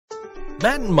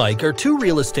Matt and Mike are two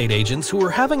real estate agents who are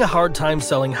having a hard time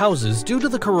selling houses due to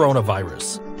the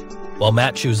coronavirus. While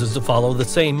Matt chooses to follow the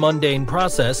same mundane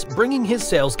process, bringing his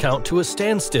sales count to a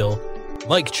standstill,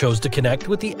 Mike chose to connect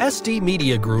with the SD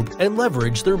Media Group and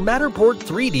leverage their Matterport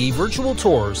 3D virtual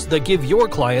tours that give your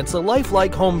clients a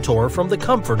lifelike home tour from the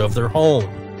comfort of their home.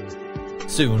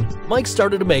 Soon, Mike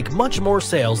started to make much more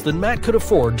sales than Matt could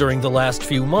afford during the last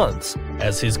few months,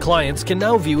 as his clients can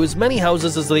now view as many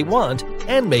houses as they want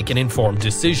and make an informed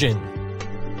decision.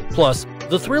 Plus,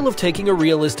 the thrill of taking a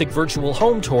realistic virtual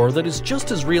home tour that is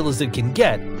just as real as it can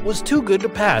get was too good to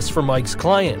pass for Mike's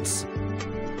clients.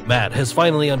 Matt has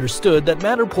finally understood that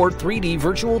Matterport 3D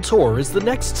Virtual Tour is the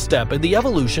next step in the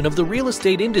evolution of the real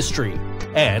estate industry,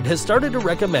 and has started to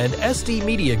recommend SD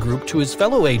Media Group to his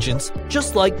fellow agents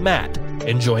just like Matt,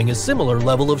 enjoying a similar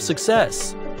level of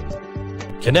success.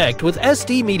 Connect with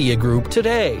SD Media Group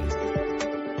today.